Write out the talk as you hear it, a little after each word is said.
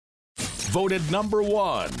voted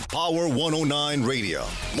 #1. Power 109 Radio.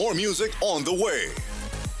 More music on the way.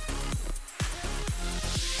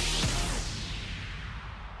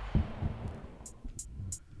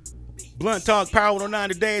 Blunt Talk, Power 109,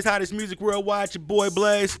 today's hottest music worldwide. Your boy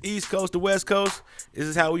Blaze, East Coast to West Coast. This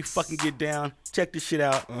is how we fucking get down. Check this shit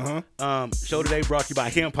out. Show today brought to you by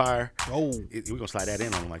Empire. Oh, We're gonna slide that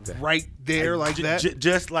in on them like that. right there, like that.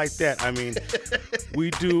 Just like that. I mean,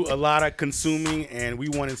 we do a lot of consuming, and we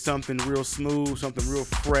wanted something real smooth, something real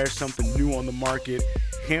fresh, something new on the market.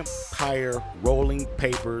 Empire rolling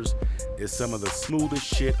papers is some of the smoothest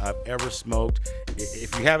shit I've ever smoked.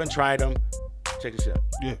 If you haven't tried them, check this out.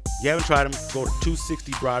 Yeah. If you haven't tried them, go to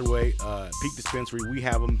 260 Broadway, Peak Dispensary. We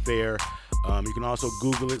have them there. You can also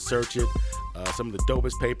Google it, search it. Some of the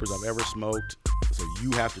dopest papers I've ever smoked. So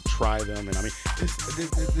you have to try them. And I mean,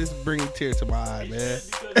 This bringing tears to my eye, man.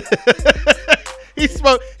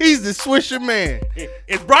 He's the Swisher man.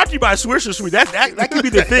 It's brought to you by Swisher Sweet. That could be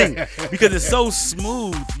the thing because it's so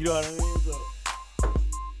smooth. You know what I mean?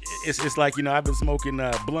 So it's like, you know, I've been smoking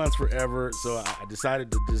blunts forever, so I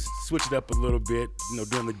decided to just switch it up a little bit, you know,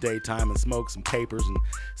 during the daytime and smoke some papers and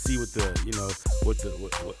see what the, you know,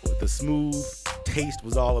 what the smooth taste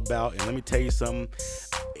was all about. And let me tell you something.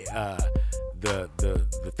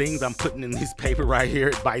 The things I'm putting in this paper right here,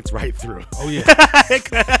 it bites right through. Oh yeah.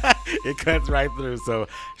 It cuts right through. So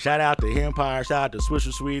shout out to Empire, shout out to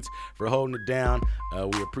Swisher Sweets for holding it down.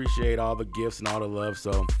 We appreciate all the gifts and all the love.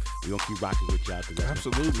 So we're gonna keep rocking with y'all.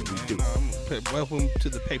 Absolutely, man. Welcome to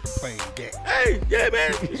the paper playing gang. Hey, yeah,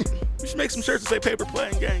 man. We should make some shirts that say paper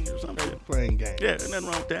playing gang or something. Paper playing gang. Yeah, there's nothing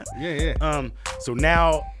wrong with that. Yeah. So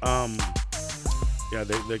now, yeah,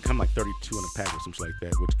 they come like 32 in a pack or something like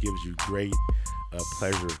that, which gives you great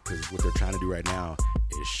pleasure because what they're trying to do right now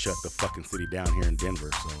is shut the fucking city down here in Denver.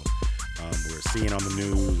 So we're seeing on the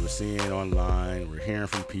news, we're seeing online, we're hearing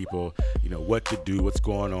from people, you know, what to do, what's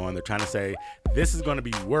going on. They're trying to say this is going to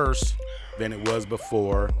be worse than it was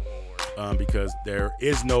before because there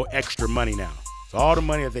is no extra money now. So all the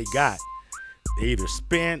money that they got, they either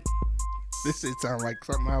spent. This shit sounds like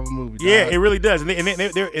something out of a movie. Yeah, dog. it really does. And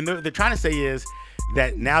they're trying to say is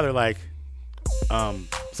that now they're like,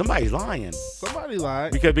 somebody's lying. Somebody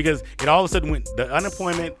lied. Because it all of a sudden went, the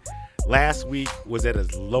unemployment last week was at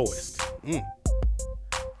its lowest.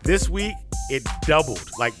 This week, it doubled.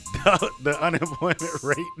 Like the unemployment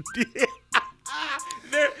rate did.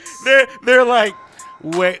 They're like,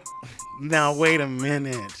 wait a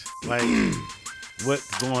minute. Like, what's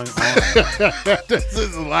going on? This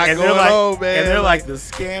is a lot And going on, man. And they're like the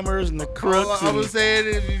scammers and the crooks. I was saying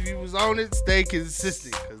if you was on it, stay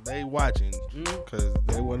consistent because they watching because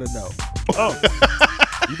they want to know. Oh,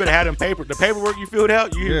 you better have them the paperwork you filled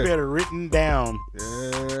out. You better written down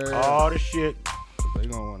all the shit. They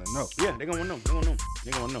gonna want to know. Yeah, they gonna want to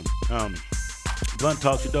know. Blunt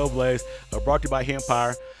Talk, your Dope Blaze, brought to you by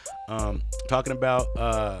Empire. Talking about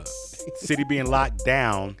city being locked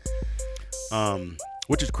down,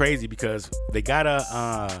 which is crazy because they gotta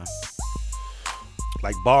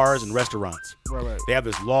like bars and restaurants. Right. They have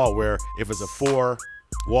this law where if it's a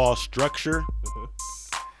 4-wall structure,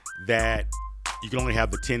 that you can only have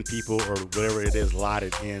the 10 people or whatever it is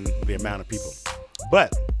allotted in the amount of people.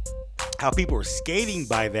 But how people were skating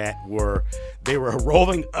by that were they were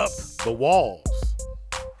rolling up the walls.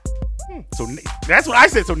 So that's what I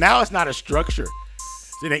said. So now it's not a structure.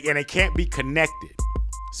 And it can't be connected.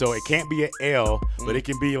 So it can't be an L, but it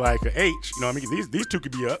can be like an H. You know what I mean? These two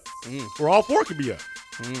could be up, or all 4 could be up.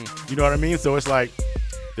 You know what I mean? So it's like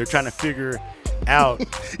they're trying to figure out.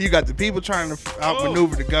 You got the people trying to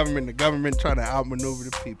outmaneuver the government trying to outmaneuver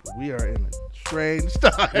the people. We are in a strange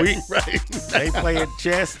time. Right? They play at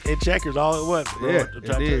chess and checkers all at once. Bro. Yeah,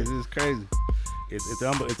 it is. It's crazy.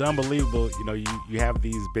 It's unbelievable. You know, you have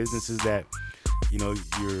these businesses that, you know,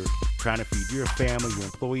 you're trying to feed your family, your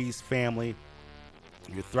employees' family.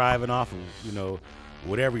 You're thriving off of, you know,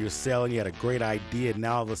 whatever you're selling. You had a great idea.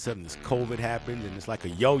 Now all of a sudden this COVID happened and it's like a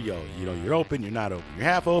yo-yo. You know, you're open, you're not open. You're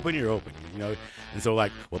half open, you're open. You know, and so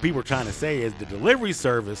like what people are trying to say is the delivery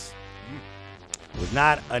service was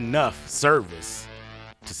not enough service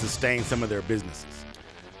to sustain some of their businesses.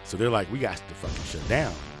 So they're like, we got to fucking shut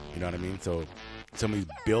down. You know what I mean? So some of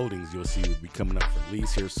these buildings you'll see will be coming up for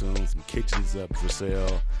lease here soon. Some kitchens up for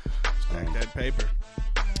sale. Stack that paper.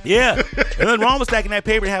 Yeah. And then wrong with stacking that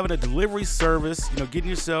paper and having a delivery service, you know, getting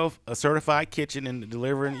yourself a certified kitchen and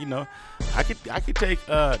delivering, you know. I could take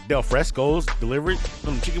Del Fresco's delivery,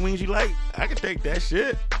 some chicken wings you like. I could take that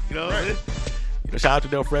shit. You know what I mean? You know, shout out to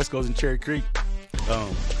Del Fresco's in Cherry Creek.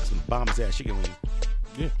 Some bombs ass chicken wings.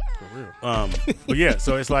 Yeah, for real. But yeah,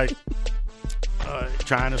 so it's like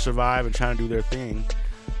trying to survive and trying to do their thing.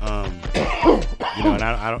 You know, and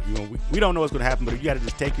I don't, you know, we don't know what's gonna happen, but you got to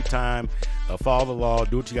just take your time, follow the law,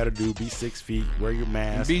 do what you got to do, be 6 feet, wear your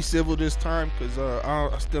mask, and be civil this time, cause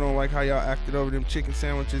I still don't like how y'all acted over them chicken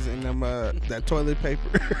sandwiches and them that toilet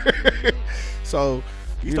paper. So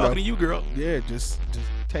he's talking to you, girl. Yeah, just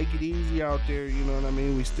take it easy out there. You know what I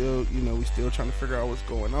mean? We still trying to figure out what's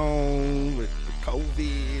going on with the COVID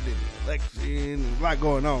and the election and a lot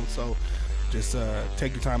going on. So just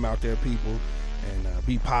take your time out there, people. And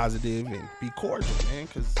be positive and be cordial, man,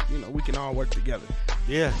 because, you know, we can all work together.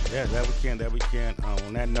 Yeah, that we can.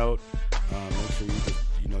 On that note, make sure you just,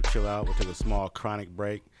 you know, chill out. We'll take a small chronic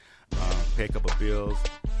break, pay a couple bills,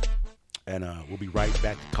 and we'll be right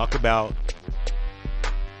back to talk about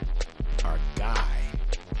our guy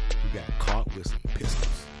who got caught with some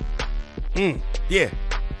pistols. Yeah,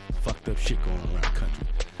 fucked up shit going on around the country.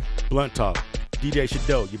 Blunt Talk, DJ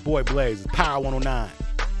Shadow, your boy Blaze, Power 109.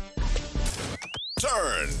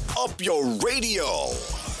 Turn up your radio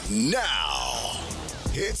now.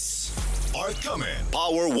 Hits are coming.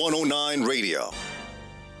 Power 109 Radio.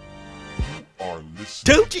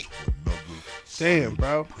 Tunechi. Damn,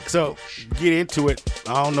 bro. So, get into it.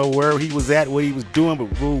 I don't know where he was at, what he was doing,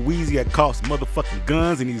 but Lil Weezy had caught some motherfucking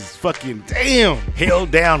guns and he's fucking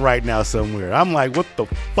held down right now somewhere. I'm like, what the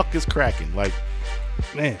fuck is cracking? Like,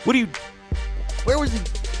 man, where was he?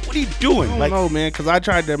 What are you doing? I don't know, man, because I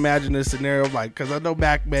tried to imagine this scenario, like, because I know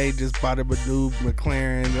Mac May just bought him a new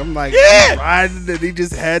McLaren. I'm like, riding, and he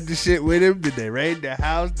just had the shit with him. Did they raid the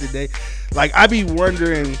house? Did they, like, I be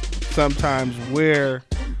wondering sometimes where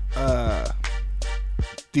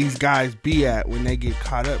these guys be at when they get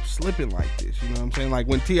caught up slipping like this. You know what I'm saying? Like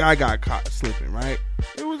when T.I. got caught slipping, right?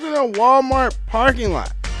 It was in a Walmart parking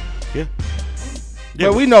lot. Yeah. Yeah,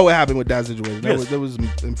 we know what happened with that situation. Yes. There was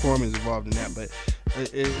informants involved in that, but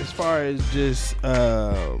as far as just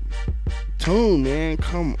Tune, man,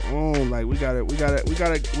 come on, like we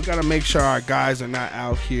gotta make sure our guys are not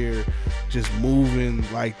out here just moving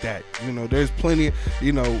like that. You know, there's plenty.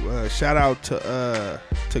 You know, shout out to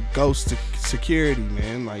Ghost Security,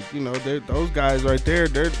 man. Like, you know, those guys right there.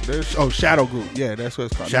 They're Shadow Group. Yeah, that's what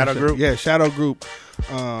it's called. Shadow Group. Yeah, Shadow Group.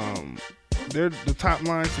 They're the top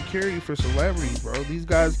line security for celebrities, bro. These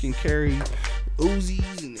guys can carry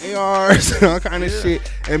Uzis and ARs and all kind of shit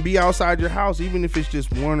and be outside your house, even if it's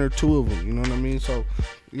just one or two of them. You know what I mean? So,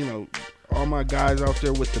 you know, all my guys out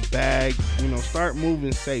there with the bag, you know, start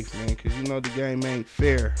moving safe, man, because you know the game ain't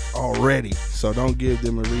fair already. So don't give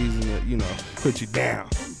them a reason to, you know, put you down.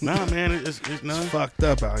 Nah, man, it's fucked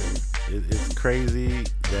up out here. It's crazy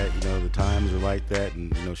that, you know, the times are like that,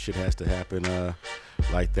 and, you know, shit has to happen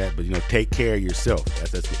like that. But, you know, take care of yourself.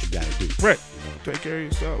 That's what you got to do. Right. You know? Take care of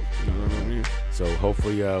yourself. You know what I mean? So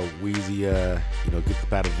hopefully Weezy, you know, gets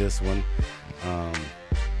up out of this one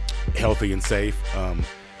healthy and safe.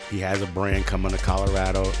 He has a brand coming to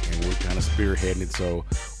Colorado, and we're kind of spearheading it, so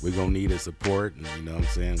we're going to need his support, and you know what I'm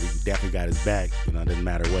saying? We definitely got his back. You know, it doesn't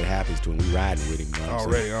matter what happens to him. We riding with him. You know what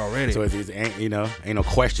Already. So it's you know, ain't no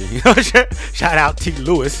question. You know, shout out T.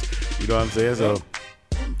 Lewis. You know what I'm saying? So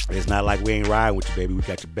it's not like we ain't riding with you, baby. We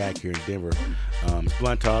got your back here in Denver. It's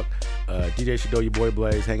Blunt Talk. DJ Shadow, your boy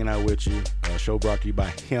Blaze, hanging out with you. Show brought to you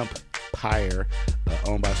by Hemp Pyre,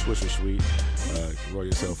 owned by Swisher Sweet. Roll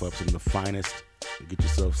yourself up some of the finest. Get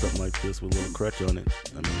yourself something like this with a little crutch on it.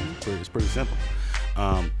 I mean, it's pretty simple.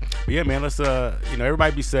 But yeah, man, let's you know,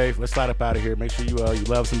 everybody be safe. Let's slide up out of here. Make sure you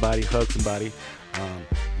love somebody, hug somebody.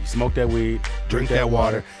 You smoke that weed, drink that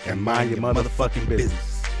water, and mind your motherfucking business.